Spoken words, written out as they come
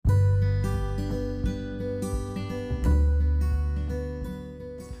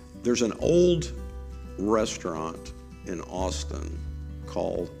There's an old restaurant in Austin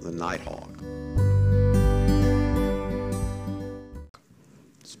called the Nighthawk.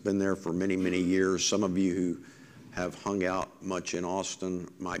 It's been there for many, many years. Some of you who have hung out much in Austin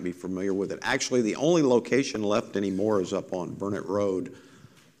might be familiar with it. Actually, the only location left anymore is up on Burnett Road,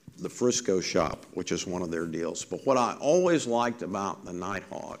 the Frisco shop, which is one of their deals. But what I always liked about the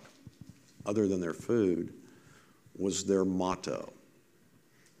Nighthawk, other than their food, was their motto.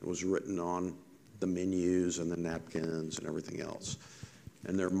 It was written on the menus and the napkins and everything else.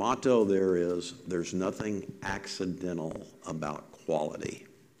 And their motto there is, there's nothing accidental about quality.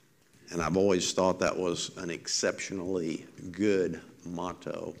 And I've always thought that was an exceptionally good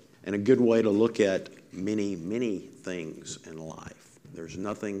motto and a good way to look at many, many things in life. There's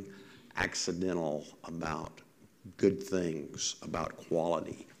nothing accidental about good things, about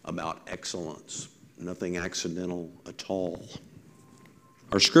quality, about excellence. Nothing accidental at all.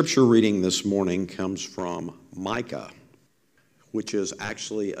 Our scripture reading this morning comes from Micah, which is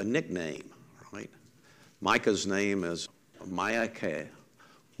actually a nickname, right? Micah's name is Ma'akeh,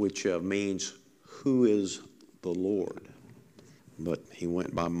 which means, who is the Lord? But he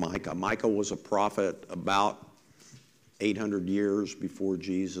went by Micah. Micah was a prophet about 800 years before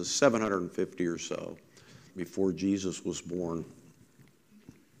Jesus, 750 or so before Jesus was born.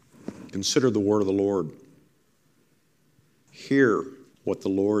 Consider the word of the Lord. Hear what the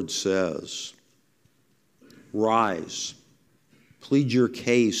Lord says. Rise, plead your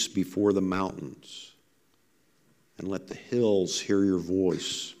case before the mountains, and let the hills hear your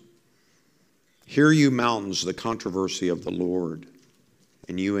voice. Hear, you mountains, the controversy of the Lord,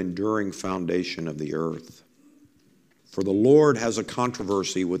 and you enduring foundation of the earth. For the Lord has a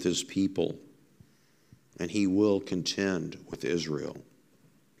controversy with his people, and he will contend with Israel.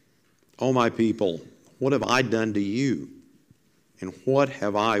 O my people, what have I done to you? And what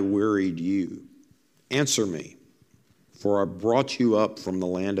have I wearied you? Answer me, for I brought you up from the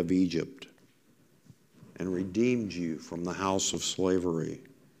land of Egypt and redeemed you from the house of slavery.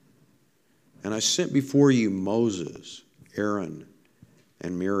 And I sent before you Moses, Aaron,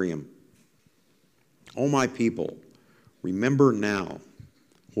 and Miriam. O my people, remember now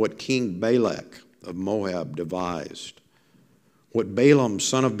what King Balak of Moab devised, what Balaam,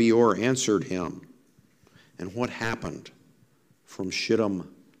 son of Beor, answered him, and what happened from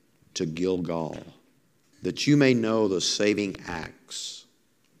Shittim to Gilgal, that you may know the saving acts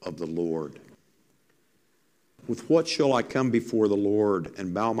of the Lord. With what shall I come before the Lord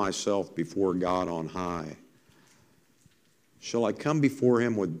and bow myself before God on high? Shall I come before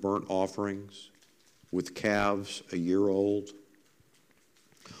him with burnt offerings, with calves a year old?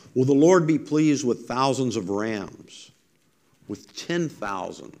 Will the Lord be pleased with thousands of rams, with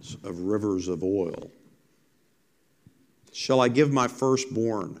 10,000s of rivers of oil? Shall I give my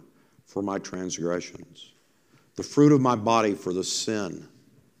firstborn for my transgressions, the fruit of my body for the sin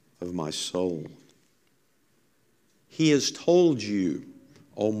of my soul? He has told you,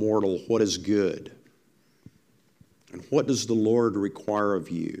 O mortal, what is good. And what does the Lord require of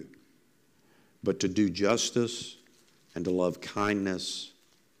you but to do justice and to love kindness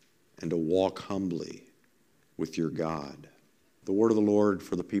and to walk humbly with your God? The word of the Lord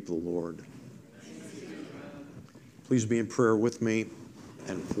for the people of the Lord. Please be in prayer with me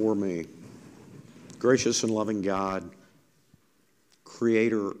and for me. Gracious and loving God,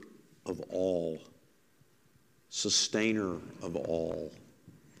 creator of all, sustainer of all,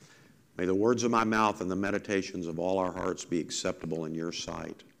 may the words of my mouth and the meditations of all our hearts be acceptable in your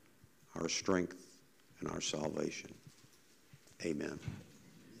sight, our strength and our salvation. Amen.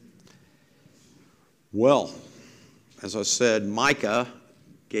 Well, as I said, Micah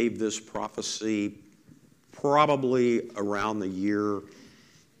gave this prophecy probably around the year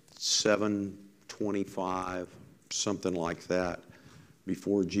 725, something like that,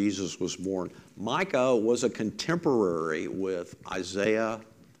 before Jesus was born. Micah was a contemporary with Isaiah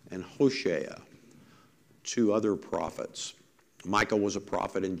and Hosea, two other prophets. Micah was a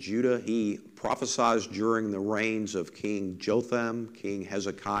prophet in Judah. He prophesied during the reigns of King Jotham, King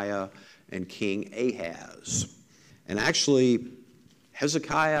Hezekiah, and King Ahaz. And actually,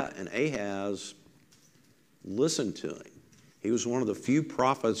 Hezekiah and Ahaz listened to him. He was one of the few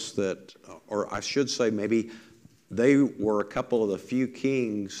prophets that, or I should say maybe they were a couple of the few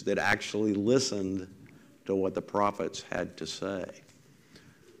kings that actually listened to what the prophets had to say,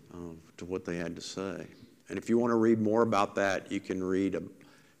 And if you want to read more about that, you can read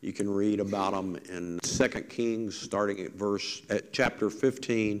about them in 2 Kings, starting at chapter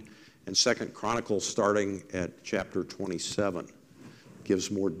 15, and 2 Chronicles, starting at chapter 27.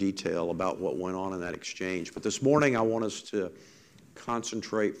 Gives more detail about what went on in that exchange. But this morning, I want us to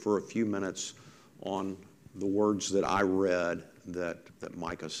concentrate for a few minutes on the words that I read that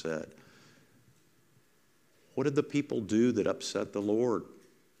Micah said. What did the people do that upset the Lord?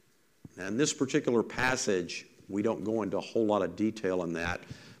 Now, in this particular passage, we don't go into a whole lot of detail in that,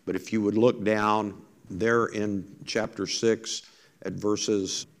 but if you would look down there in chapter 6 at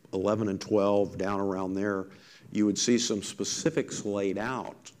verses 11 and 12, down around there, you would see some specifics laid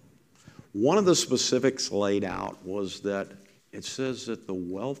out. One of the specifics laid out was that it says that the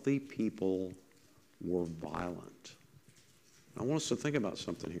wealthy people were violent. I want us to think about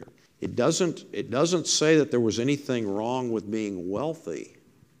something here. It doesn't say that there was anything wrong with being wealthy.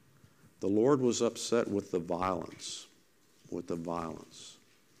 The Lord was upset with the violence, And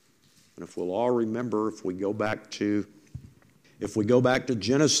if we'll all remember, if we go back to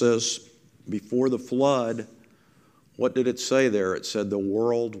Genesis, before the flood, what did it say there? It said the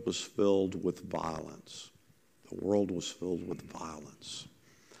world was filled with violence. The world was filled with violence.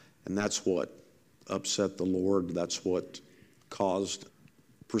 And that's what upset the Lord. That's what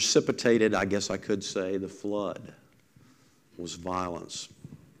precipitated, I guess I could say, the flood, was violence.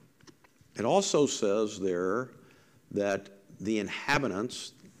 It also says there that the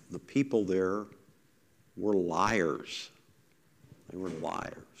inhabitants, the people there, were liars. They were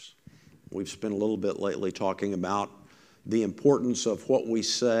liars. We've spent a little bit lately talking about the importance of what we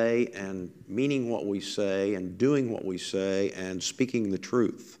say and meaning what we say and doing what we say and speaking the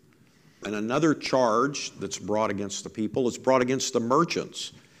truth. And another charge that's brought against the people is brought against the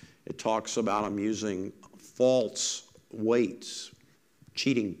merchants. It talks about them using false weights,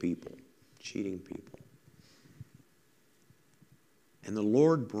 cheating people. And the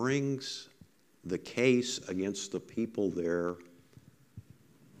Lord brings the case against the people there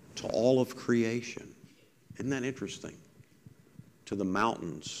to all of creation. Isn't that interesting? To the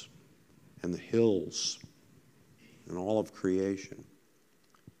mountains and the hills and all of creation.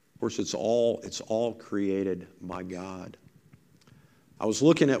 Of course, it's all created by God. I was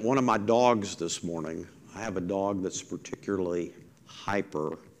looking at one of my dogs this morning. I have a dog that's particularly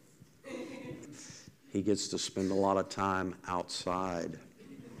hyper. He gets to spend a lot of time outside.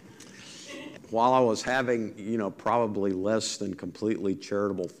 While I was having, probably less than completely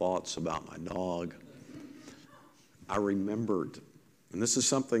charitable thoughts about my dog, I remembered, and this is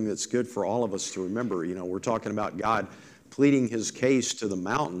something that's good for all of us to remember. We're talking about God pleading his case to the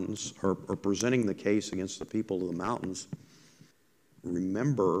mountains, or presenting the case against the people of the mountains.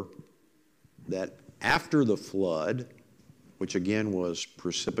 Remember that after the flood, which again was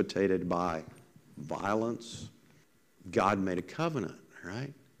precipitated by violence, God made a covenant,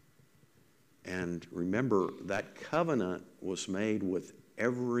 right? And remember, that covenant was made with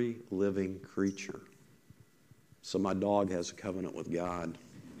every living creature. So my dog has a covenant with God.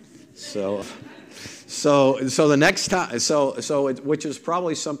 So the next time, which is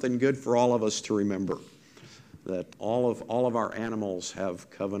probably something good for all of us to remember, that all of our animals have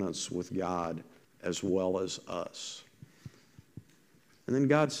covenants with God as well as us. And then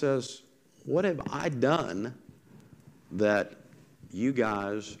God says, what have I done that you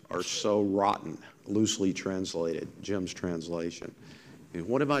guys are so rotten? Loosely translated, Jim's translation. And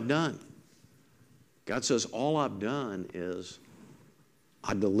what have I done? God says, all I've done is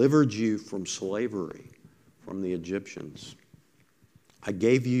I delivered you from slavery, from the Egyptians. I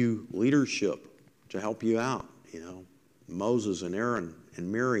gave you leadership to help you out, Moses and Aaron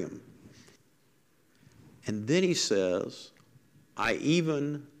and Miriam. And then he says, I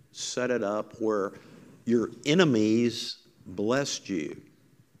even set it up where your enemies blessed you.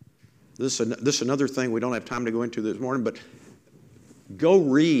 This is another thing we don't have time to go into this morning, but go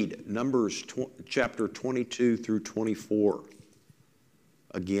read Numbers chapter 22 through 24.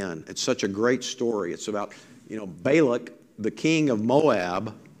 Again, it's such a great story. It's about, Balak, the king of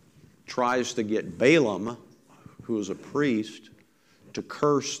Moab, tries to get Balaam, who is a priest, to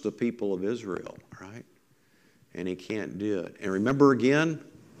curse the people of Israel, right? And he can't do it. And remember again,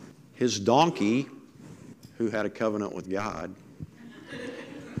 his donkey, who had a covenant with God,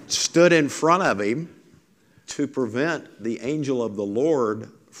 stood in front of him to prevent the angel of the Lord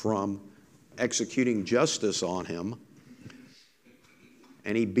from executing justice on him.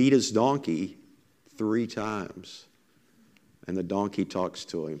 And he beat his donkey 3 times. And the donkey talks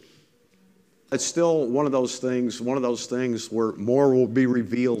to him. It's still one of those things where more will be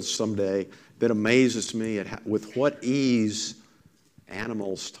revealed someday that amazes me at with what ease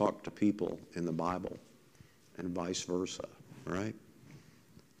animals talk to people in the Bible and vice versa, right?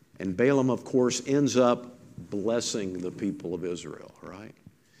 And Balaam, of course, ends up blessing the people of Israel, right?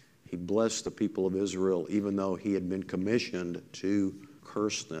 He blessed the people of Israel even though he had been commissioned to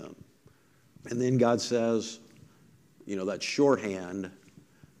curse them. And then God says, that shorthand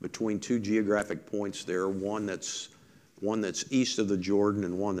between two geographic points there, one that's east of the Jordan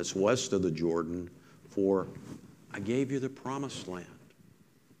and one that's west of the Jordan, for I gave you the promised land.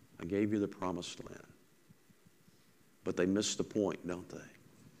 I gave you the promised land. But they missed the point, don't they?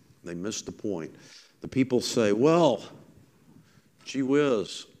 They missed the point. The people say, well, gee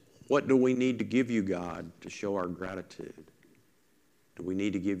whiz, what do we need to give you, God, to show our gratitude? Do we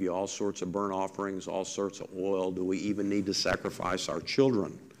need to give you all sorts of burnt offerings, all sorts of oil? Do we even need to sacrifice our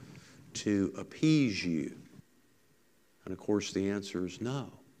children to appease you? And of course, the answer is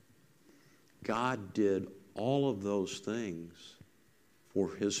no. God did all of those things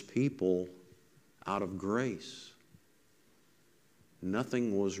for his people out of grace.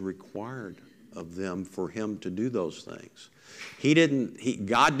 Nothing was required of them for him to do those things.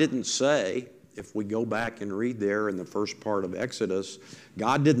 God didn't say, if we go back and read there in the first part of Exodus,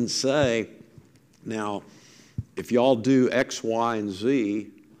 God didn't say, now, if y'all do X, Y, and Z,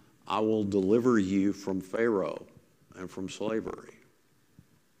 I will deliver you from Pharaoh and from slavery.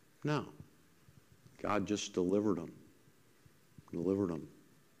 No. God just delivered them. Delivered them.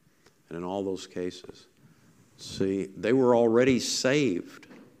 And in all those cases, see, they were already saved.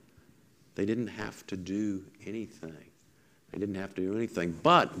 They didn't have to do anything. They didn't have to do anything.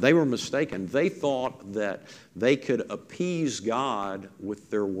 But they were mistaken. They thought that they could appease God with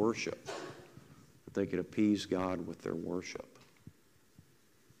their worship. That they could appease God with their worship.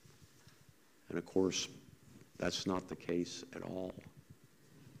 And of course, that's not the case at all.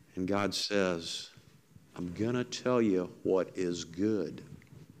 And God says, I'm going to tell you what is good.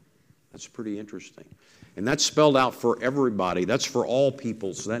 That's pretty interesting. And that's spelled out for everybody. That's for all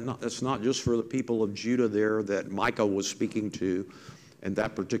peoples. That's not just for the people of Judah there that Micah was speaking to at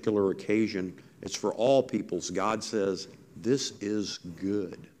that particular occasion. It's for all peoples. God says, this is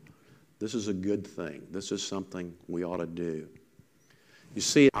good. This is a good thing. This is something we ought to do. You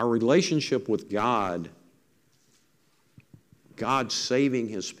see, our relationship with God saving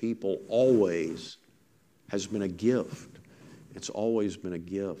his people always has been a gift. It's always been a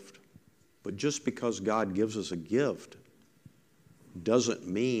gift. But just because God gives us a gift doesn't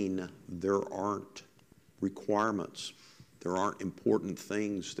mean there aren't requirements. There aren't important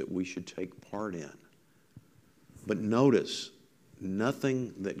things that we should take part in. But notice,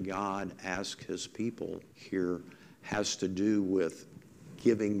 nothing that God asks his people here has to do with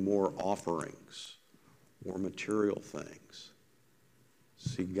giving more offerings or material things.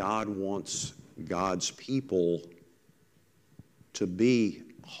 See, God wants God's people to be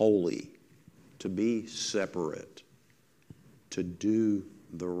holy, to be separate, to do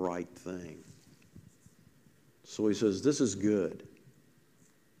the right thing. So he says, this is good,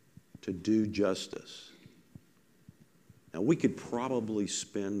 to do justice. Now, we could probably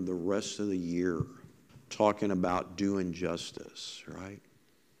spend the rest of the year talking about doing justice, right?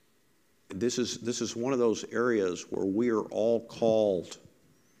 This is one of those areas where we are all called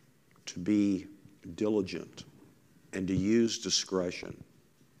to be diligent and to use discretion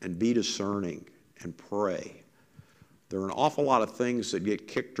and be discerning and pray. There are an awful lot of things that get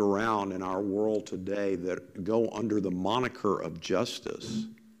kicked around in our world today that go under the moniker of justice.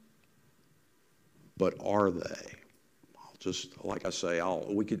 But are they? Just like I say,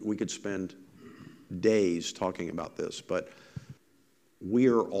 we could spend days talking about this, but we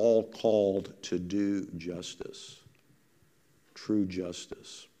are all called to do justice, true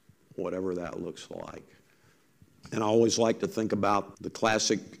justice, whatever that looks like. And I always like to think about the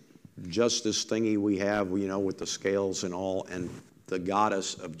classic justice thingy we have, with the scales and all, and the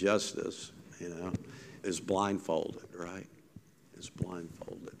goddess of justice, is blindfolded, right? Is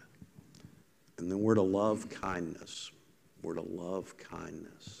blindfolded. And then we're to love kindness. We're to love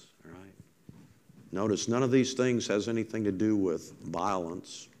kindness, right? Notice none of these things has anything to do with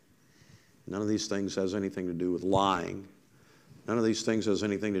violence. None of these things has anything to do with lying. None of these things has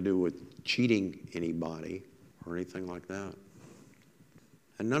anything to do with cheating anybody or anything like that.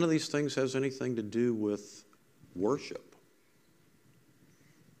 And none of these things has anything to do with worship.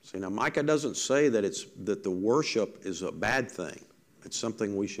 See, now Micah doesn't say that the worship is a bad thing. It's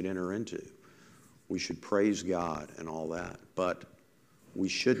something we should enter into. We should praise God and all that. But we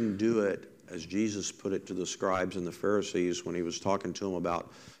shouldn't do it as Jesus put it to the scribes and the Pharisees when he was talking to them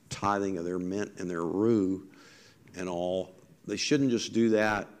about tithing of their mint and their rue and all. They shouldn't just do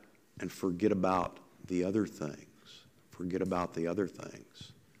that and forget about the other things. Forget about the other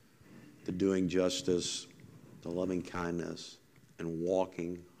things. The doing justice, the loving kindness, and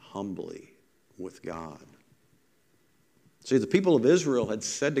walking humbly with God. See, the people of Israel had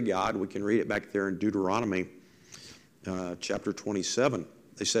said to God, we can read it back there in Deuteronomy chapter 27.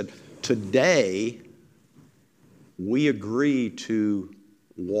 They said, today we agree to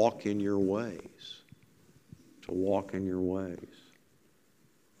walk in your ways, to walk in your ways.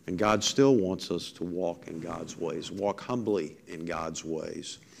 And God still wants us to walk in God's ways, walk humbly in God's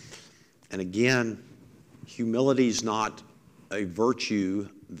ways. And again, humility is not a virtue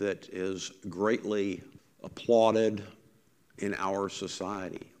that is greatly applauded in our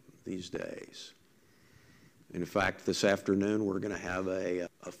society these days. In fact, this afternoon we're going to have a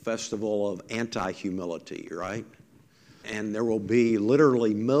festival of anti-humility, right? And there will be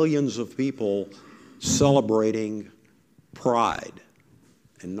literally millions of people celebrating pride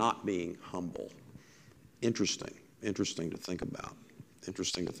and not being humble. Interesting to think about.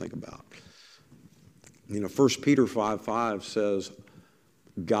 Interesting to think about. 1 Peter 5:5 says,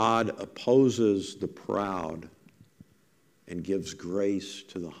 God opposes the proud and gives grace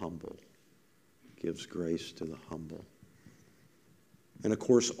to the humble. Gives grace to the humble. And of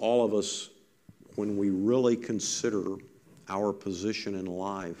course, all of us, when we really consider our position in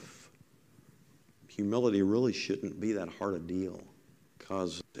life, humility really shouldn't be that hard a deal.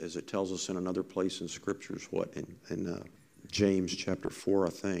 Because as it tells us in another place in Scriptures, in James chapter 4, I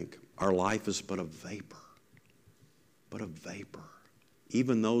think, our life is but a vapor. But a vapor.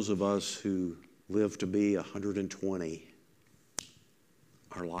 Even those of us who live to be 120,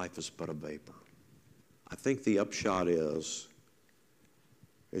 our life is but a vapor. I think the upshot is,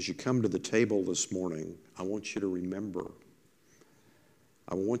 as you come to the table this morning, I want you to remember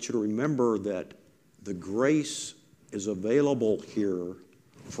that the grace is available here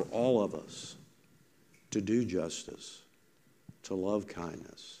for all of us to do justice, to love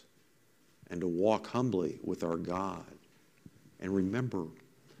kindness, and to walk humbly with our God. And remember,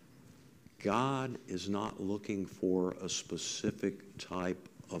 God is not looking for a specific type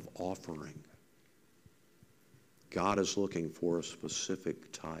of offering. God is looking for a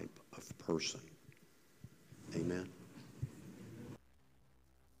specific type of person.